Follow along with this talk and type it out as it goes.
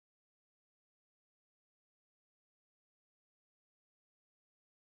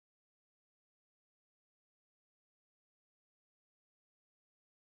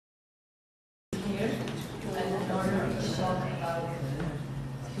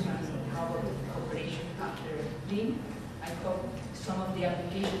discipline. I hope some of the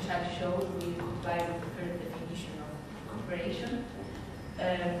applications I've shown will comply with the current definition of cooperation.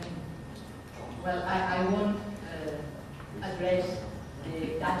 Well, I won't address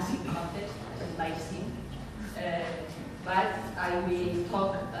the dancing context, as you might see, but I will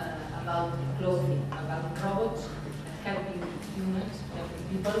talk about clothing, about robots helping humans, helping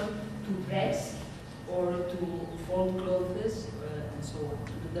people to dress or to fold clothes and so on,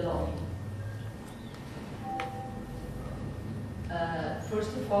 to do the laundry.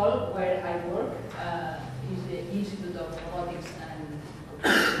 First of all, where I work is the Institute of Robotics and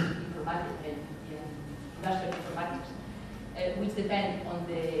Industrial Informatics, which depend on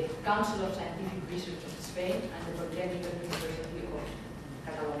the Council of Scientific Research of Spain and the Polytechnical University of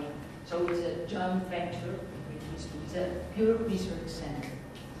Catalonia. So it's a joint venture. It's a pure research center.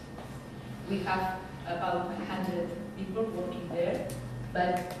 We have about 100 people working there,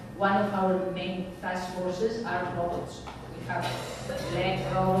 but one of our main task forces are robots. We have leg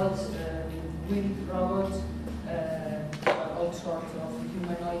robots, wing robots, all sorts of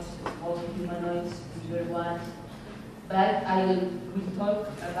humanoids, small humanoids, bigger ones. But I will talk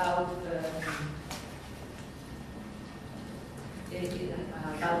about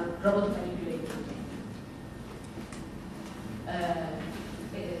robot manipulation.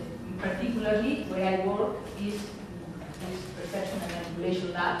 Particularly, where I work is this perception and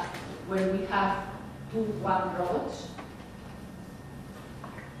manipulation lab, where we have 2 one robots.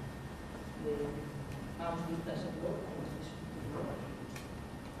 The mouse wheel doesn't work.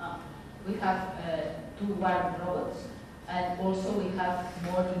 We have 2 one robots, and also we have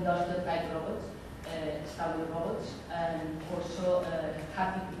more industrial type robots, stable robots, and also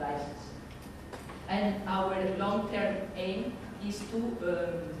haptic devices. And our long-term aim is to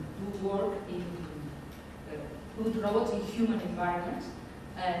work in put robots in human environments,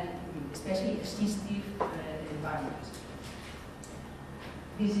 and especially assistive environments.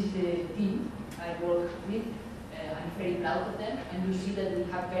 This is the team I work with. I'm very proud of them, and you see that we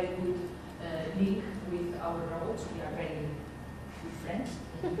have very good link with our robots. We are very good friends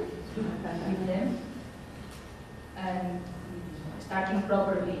with them. And starting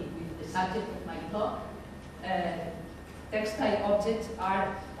properly with the subject of my talk, textile objects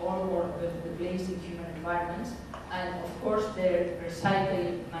are all over the place in human environments, and of course their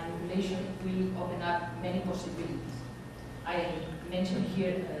versatile manipulation will open up many possibilities. I mentioned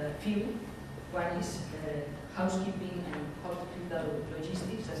here a few. One is housekeeping and hospital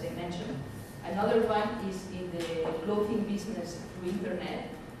logistics, as I mentioned. Another one is in the clothing business through internet.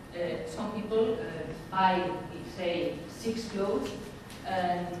 Some people buy, say, 6 clothes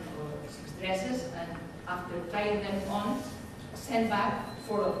or 6 dresses, and after trying them on, send back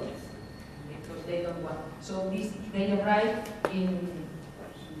 4 of them because they don't want. So they arrive in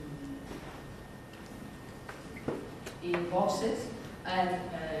boxes, and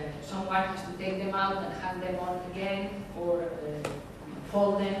someone has to take them out and hang them on again, or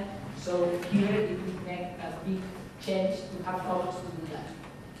fold them. So here it would make a big change to have robots to do that.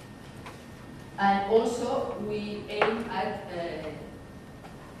 And also we aim at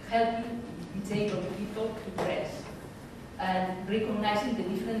helping disabled people to dress, and recognizing the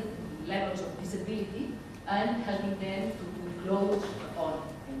different levels of disability and helping them to put clothes on,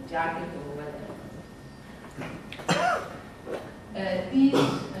 a jacket or whatever. This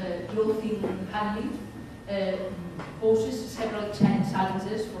clothing handling poses several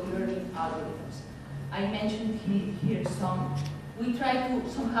challenges for learning algorithms. I mentioned here some. We try to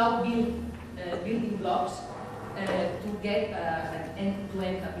somehow build building blocks to get an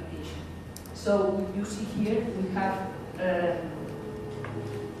end-to-end application. So you see here we have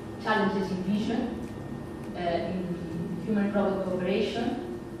challenges in vision, in human-robot cooperation,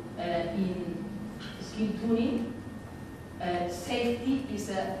 in skill tuning. Safety is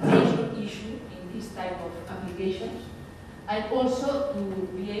a major issue in this type of applications, and also to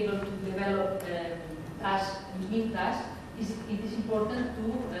be able to develop tasks in tasks, it is important to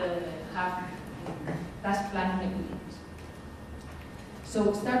have task planning abilities.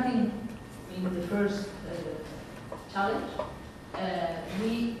 So starting in the first challenge,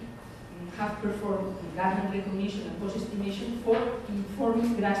 we have performed garment recognition and pose estimation for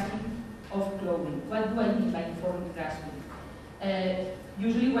informed grasping of clothing. What do I mean by informed grasping?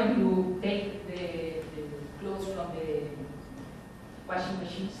 Usually when you take the clothes from the washing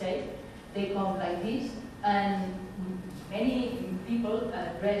machine, say, they come like this, and many people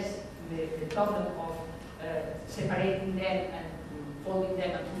address the problem of separating them and folding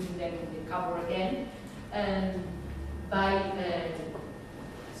them and putting them in the cupboard again, by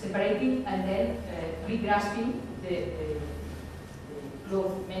separating and then re-grasping the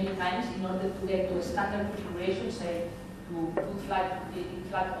cloth many times in order to get to a standard configuration, say to put it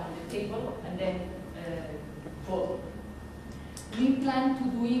flat on the table and then fold. We plan to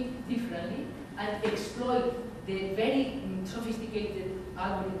do it differently and exploit the very sophisticated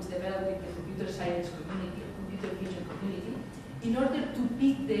algorithms developed in the computer science community, computer vision community, in order to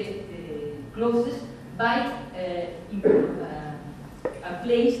pick the clothes by a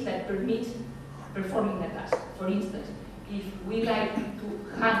place that permits performing a task. For instance, if we like to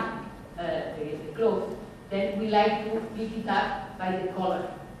hang the cloth, then we like to pick it up by the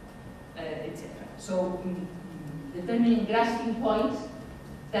collar, etc. So determining grasping points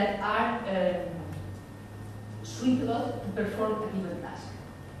that are suitable to perform a given task.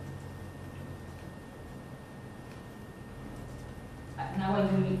 Now I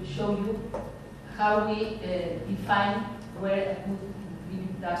will show you how we define where a good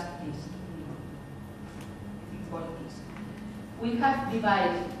given task is. We have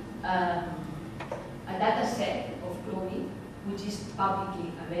devised a data set of clothing which is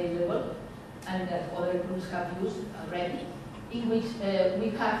publicly available and that other groups have used already, in which we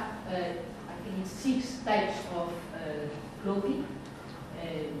have, I think it's 6 types of clothing,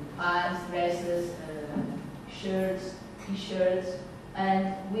 pants, dresses, shirts, t-shirts,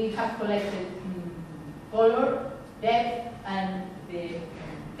 and we have collected color, depth, and the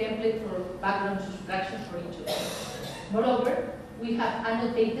template for background subtraction for each of them. Moreover, we have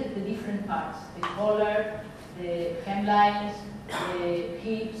annotated the different parts, the collar, the hemlines, the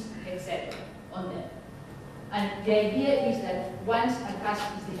hips, etc. on them. And the idea is that once a task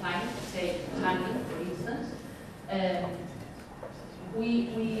is defined, say hanging, for instance,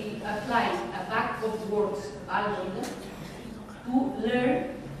 we apply a back-of-words algorithm to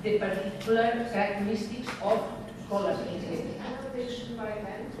learn the particular characteristics of colors. Annotation by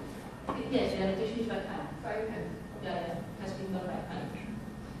hand? Yes, the annotation is by hand. By hand. Yeah, has been done by hand.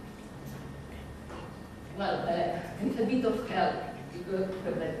 Well, with a bit of help, because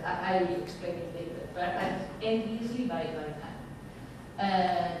I explain it later, but endlessly by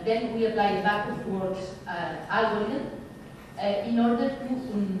hand. Then we apply back-of-words algorithm in order to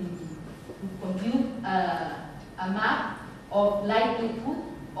compute a map of likelihood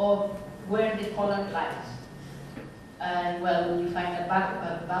of where the color lies. And well, we define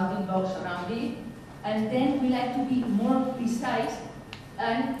a bounding box around it, and then we like to be more precise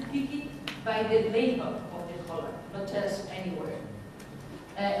and pick it by the label of the color, not just anywhere.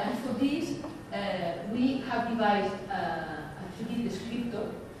 And for this, we have devised a 3D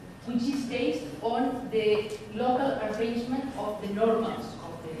descriptor, which is based on the local arrangement of the normals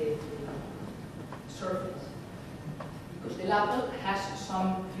of the surface. Because the lapel has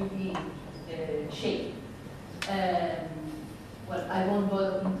some 3D shape. Well, I won't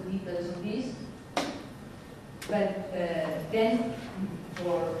go into details on this, but then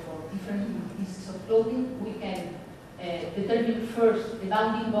for different pieces of clothing, we can determine first the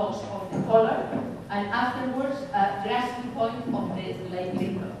bounding box of the collar, and afterwards a grasping point of the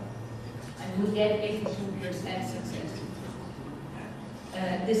label, and we get 82% success.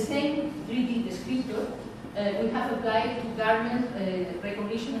 The same 3D descriptor we have applied to garment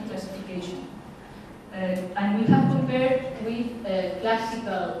recognition and classification. And we have compared with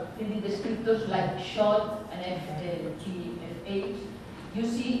classical 3D descriptors like SHOT and FH. You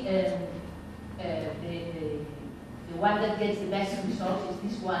see the one that gets the best results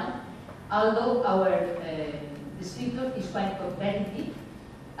is this one, although our descriptor is quite competitive,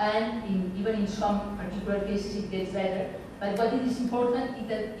 and even in some particular cases it gets better. But what is important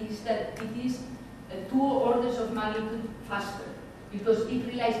is that it is 2 orders of magnitude faster, because it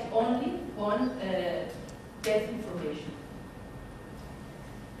relies only on depth information.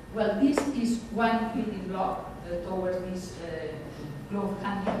 Well, this is one building block towards this cloth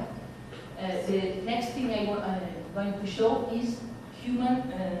handling. The next thing I'm going to show is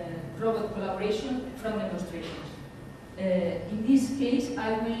human-robot collaboration from demonstrations. In this case,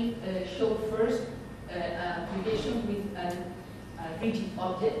 I will show first an application with a rigid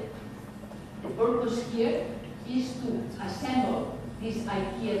object. The purpose here is to assemble this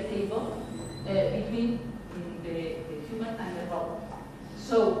IKEA table between the human and the robot.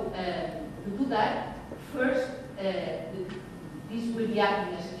 So to do that, first this will be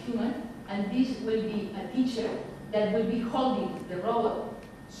acting as a human, and this will be a teacher that will be holding the robot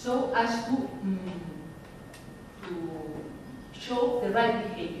so as to show the right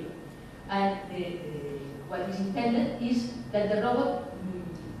behavior. And what is intended is that the robot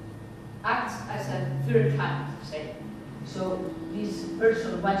acts as a third hand, say. So this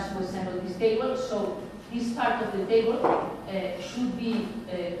person wants to assemble this table, so this part of the table should be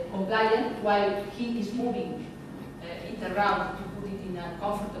compliant while he is moving it around to put it in a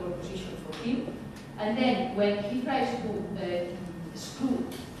comfortable position for him. And then when he tries to screw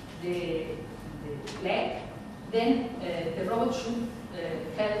the leg, then the robot should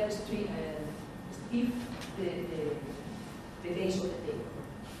help stiff the base of the table.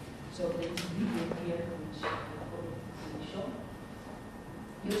 So there is a video here which will show.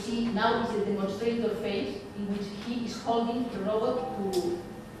 You see now is a demonstrator phase in which he is holding the robot to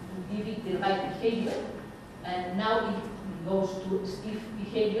give it the right behavior, and now it goes to stiff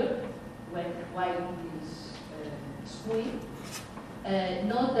behavior while it is screwing.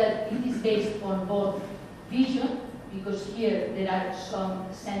 Note that it is based on both vision, because here there are some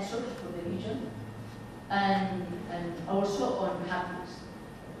sensors for the vision, and also on haptics.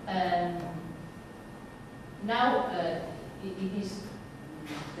 Now it is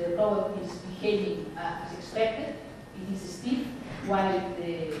the robot is behaving as expected. It is stiff while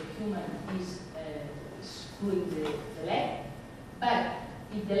the human is screwing the leg. But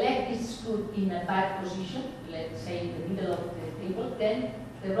if the leg is screwed in a bad position, let's say in the middle of the table, then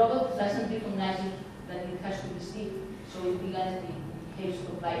the robot doesn't recognize it that it has to be stiff, so it behaves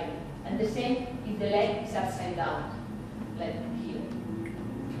compliantly. And the same if the leg is upside down, like here.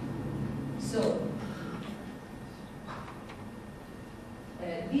 So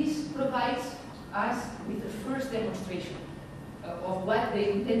this provides us with the first demonstration of what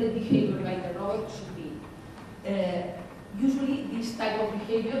the intended behavior by the robot should be. Usually this type of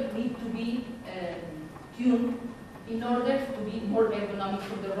behavior needs to be tuned in order to be more ergonomic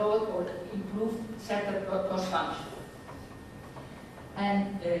for the robot or improve certain cost function.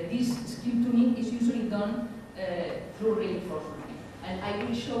 And this skill tuning is usually done through reinforcement. And I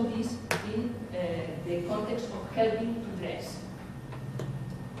will show this in the context of helping to dress.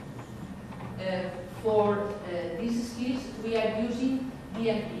 For these skills, we are using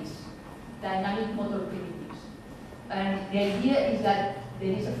DMPs, dynamic motor primitives. And the idea is that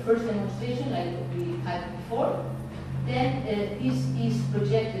there is a first demonstration like we had before. Then this is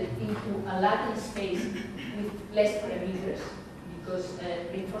projected into a latent space with less parameters, because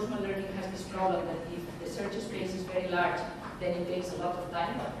reinforcement learning has this problem that if the search space is very large, then it takes a lot of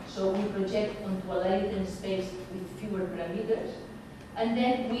time. So we project onto a latent space with fewer parameters. And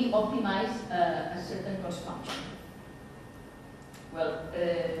then we optimize a certain cost function. Well,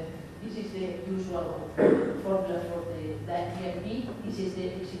 this is the usual formula for the DMP. This is the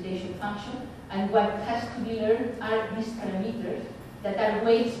excitation function. And what has to be learned are these parameters that are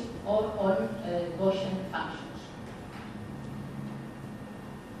weights on Gaussian functions.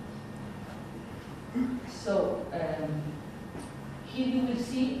 So here you will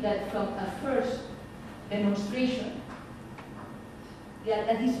see that from a first demonstration,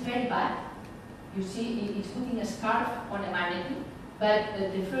 that is very bad. You see, it's putting a scarf on a mannequin, but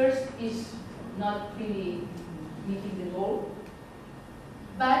the first is not really meeting the goal.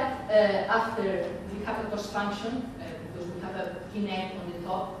 But after we have a cost function, because we have a kinect on the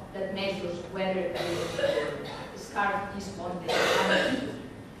top that measures whether the scarf is on the mannequin.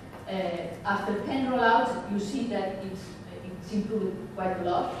 After 10 rollouts, you see that it's improved quite a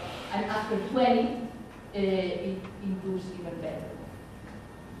lot, and after 20, it improves even better.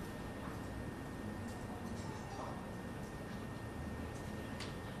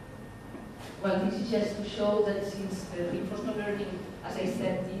 Well, this is just to show that since reinforcement learning, as I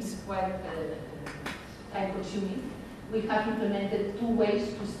said, is quite time-consuming, we have implemented two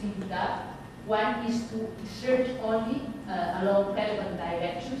ways to speed it up. One is to search only along relevant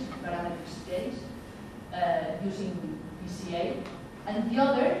directions, parametric space, using PCA. And the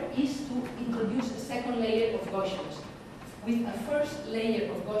other is to introduce a second layer of Gaussians. With a first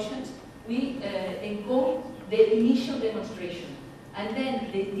layer of Gaussians, we encode the initial demonstration. And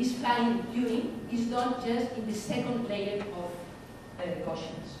then this fine tuning is done just in the second layer of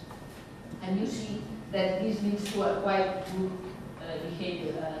Gaussians. And you see that this leads to a quite good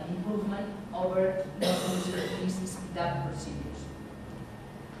behavior improvement over these speed-up procedures.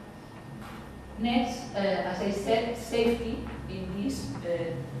 Next, as I said, safety in this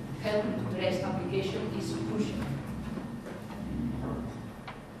helping to dress application is crucial.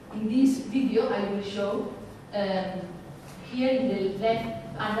 In this video, I will show here in the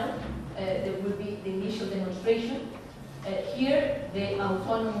left panel, there will be the initial demonstration. Here, the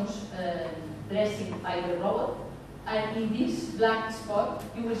autonomous dressing by the robot. And in this black spot,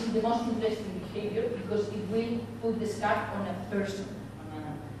 you will see the most interesting behavior because it will put the scarf on a person.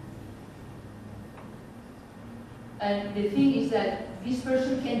 And the thing is that this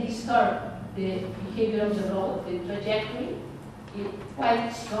person can distort the behavior of the robot, the trajectory, quite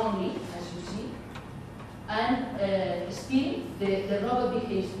strongly, as you see. And still, the robot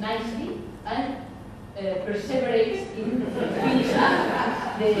behaves nicely and perseveres in finishing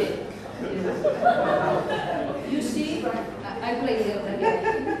You see, I play it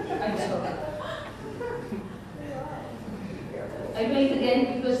again. I'm sorry. I play it again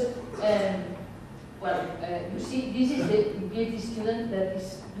because, you see, this is the PhD student that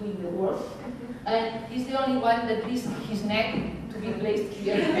is doing the work, and he's the only one that risks his neck to be placed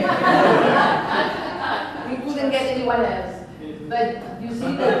here. We couldn't get anyone else. But you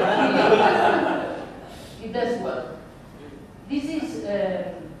see that it does well. This is,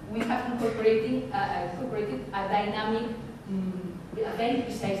 we have incorporated a dynamic, a very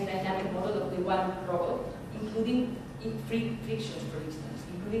precise dynamic model of the one robot, including frictions, for instance,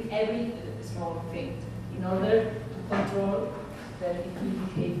 including every small thing, in order to control that it will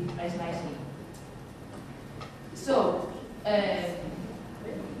behave as nicely. So,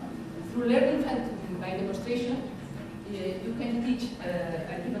 through learning by demonstration, you can teach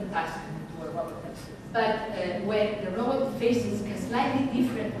a given task to a robot. But when the robot faces a slightly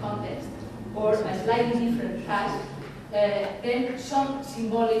different context or a slightly different task, then some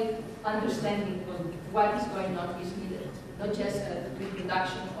symbolic understanding of what is going on is needed, not just a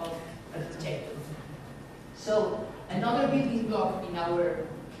reproduction of a objective. So another building block in our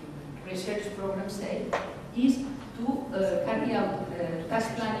research program, say, is to carry out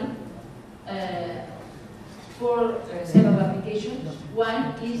task planning for several applications.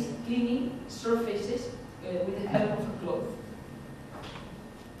 One is cleaning surfaces with the help of a cloth.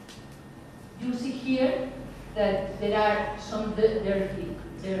 You see here that there are some dirt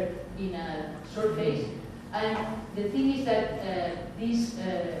in a surface, and the thing is that this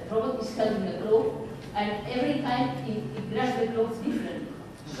robot is held in a cloth, and every time it grabs the cloth differently.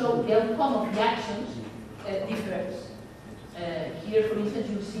 So the outcome of the actions differs. Here, for instance,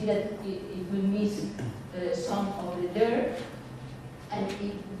 you see that it will miss some of the dirt, and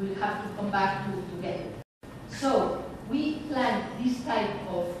it will have to come back to get it. So we plan this type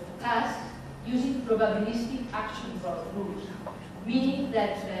of task using probabilistic action rules, meaning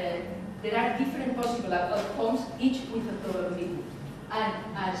that there are different possible outcomes, each with a probability. And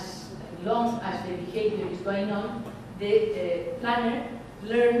as long as the behavior is going on, the planner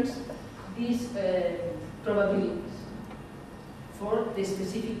learns these probabilities for the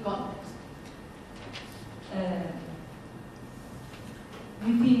specific context.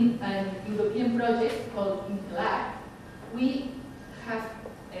 Within a European project called Intelac, we have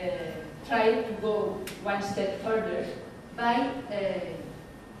tried to go one step further by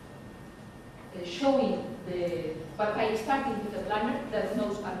showing by starting with a planner that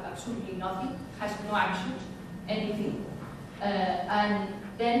knows absolutely nothing, has no actions, anything. And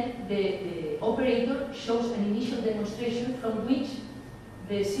then the operator shows an initial demonstration from which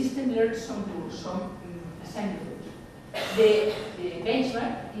the system learns some rules, some assembly rules. The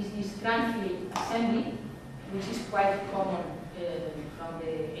benchmark is this Cranfield assembly, which is quite common from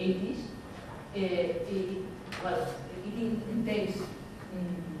the 80s. It entails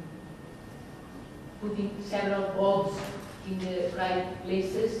putting several bolts in the right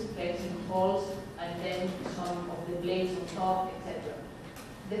places, fixing holes, and then some of the blades on top, etc.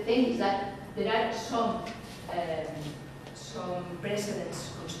 The thing is that there are some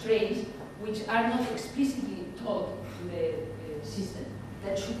precedence constraints which are not explicitly taught to the system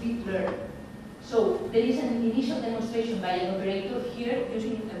that should be learned. So there is an initial demonstration by an operator here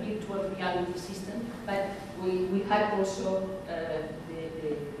using a virtual reality system, but we had also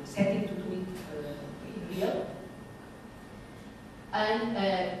the setting to do it in real. And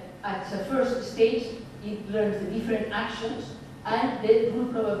at the first stage, it learns the different actions and the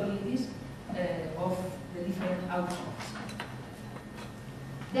rule probabilities of the different outcomes.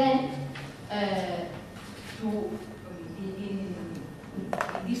 Then, in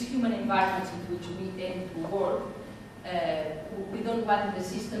these human environments in which we tend to work, we don't want the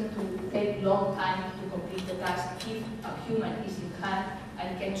system to take long time to complete the task if a human is in hand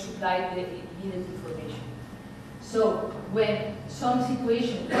and can supply the needed information. So when some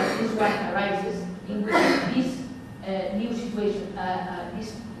situation like this one arises, in which this new situation,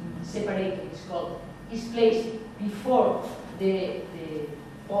 this separator is called, is placed before the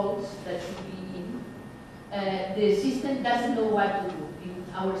bolts that should be in, the system doesn't know what to do. In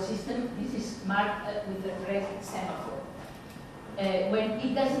our system, this is marked with a red semaphore. When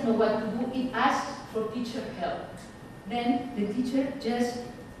it doesn't know what to do, it asks for teacher help. Then the teacher just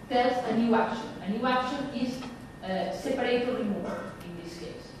tells a new action. A new action is separator removal in this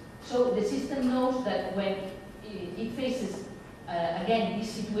case. So the system knows that when it faces, again, this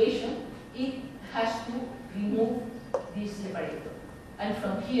situation, it has to remove this separator. And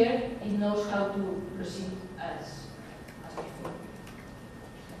from here, it knows how to proceed as before.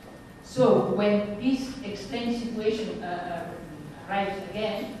 So when this explained situation arrives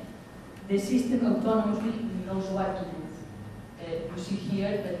again, the system autonomously knows what to do. You see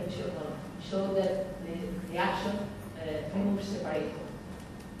here that it shows that the action removes separator.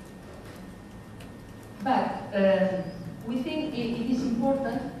 But we think it is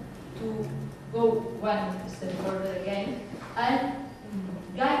important to go one step further again and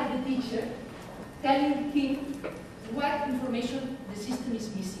guide the teacher, telling him what information the system is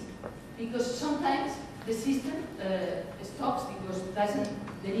missing. Because sometimes the system stops because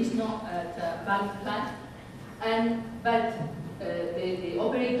there is no valid plan, but the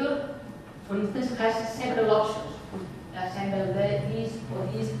operator, for instance, has several options. Assemble this or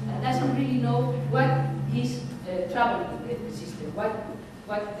this, and doesn't really know what is troubling the system,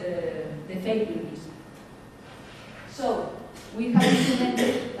 what the failure is. So we have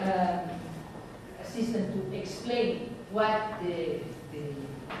implemented a system to explain what is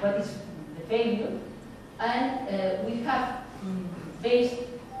the failure, and we have based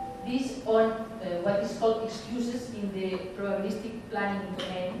this on what is called excuses in the probabilistic planning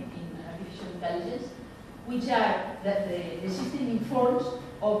domain in artificial intelligence, which are that the system informs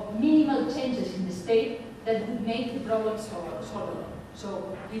of minimal changes in the state that would make the problem solvable.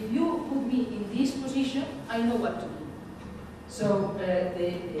 So if you put me in this position, I know what to do. So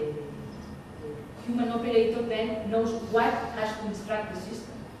the human operator then knows what has to instruct the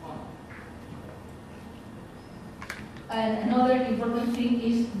system on. And another important thing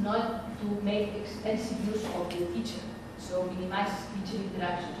is not to make extensive use of the teacher, so minimize teacher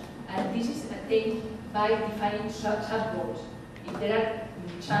interactions. And this is attained by defining subgoals. If there are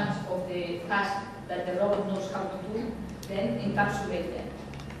chunks of the task that the robot knows how to do, then encapsulate them.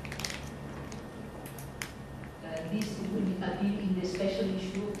 This will be appeared in the special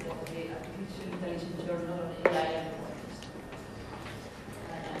issue of the Artificial Intelligence Journal on AI and Robotics.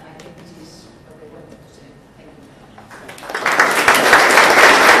 I think this is what I wanted to say. Thank you.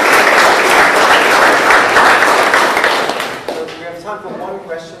 So we have time for one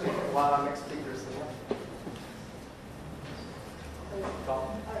question while our next speaker is here.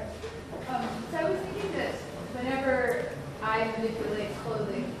 So I was thinking that whenever I manipulate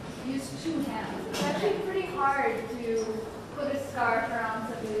clothing, use two hands. It's actually pretty hard to put a scarf around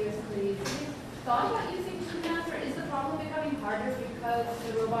somebody's sleeve. Have you thought about using two hands, or is the problem becoming harder because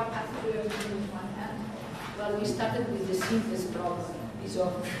the robot has to do everything with one hand? Well, we started with the simplest problem, is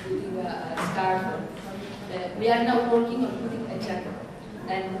of putting a scarf on. We are now working on putting a jacket,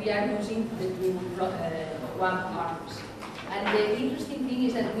 and we are using the two one arms. And the interesting thing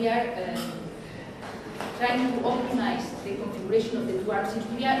is that we are trying to optimize the configuration of the two arms. Since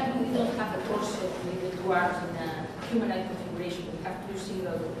we don't have a torso with the two arms in a humanoid configuration, we have two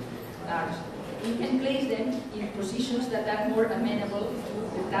single arms. We can place them in positions that are more amenable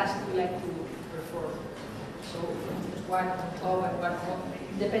to the task we like to perform. So, for instance, one on top and one on,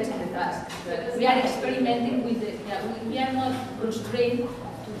 it depends on the task. But we are experimenting with the, we are not constrained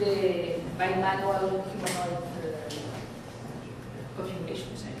to the bimanual humanoid